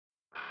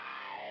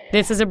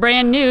This is a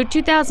brand new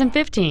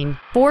 2015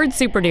 Ford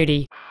Super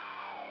Duty.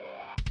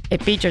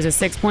 It features a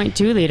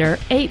 6.2-liter,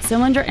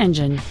 8-cylinder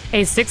engine,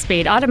 a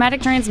 6-speed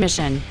automatic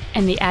transmission,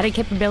 and the added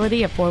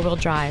capability of 4-wheel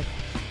drive.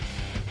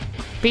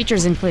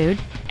 Features include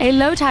a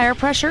low tire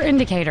pressure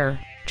indicator,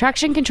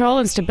 traction control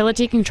and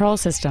stability control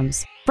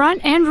systems,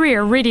 front and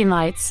rear reading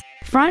lights,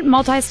 front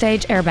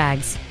multi-stage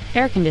airbags,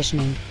 air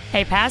conditioning,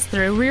 a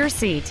pass-through rear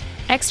seat,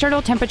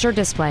 external temperature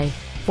display,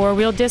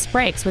 4-wheel disc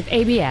brakes with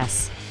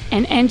ABS,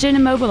 an engine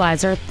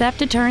immobilizer theft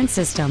deterrent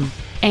system,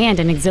 and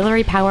an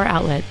auxiliary power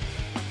outlet.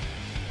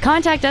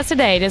 Contact us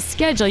today to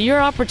schedule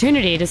your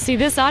opportunity to see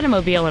this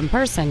automobile in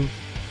person.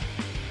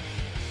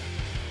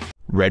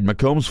 Red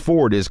McCombs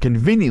Ford is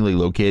conveniently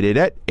located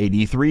at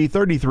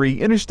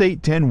 8333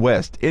 Interstate 10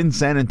 West in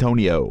San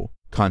Antonio.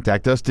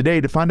 Contact us today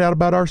to find out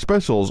about our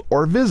specials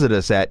or visit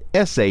us at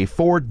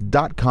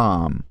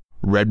saford.com.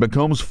 Red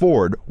McCombs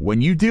Ford,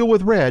 when you deal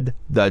with red,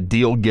 the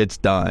deal gets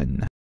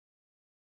done.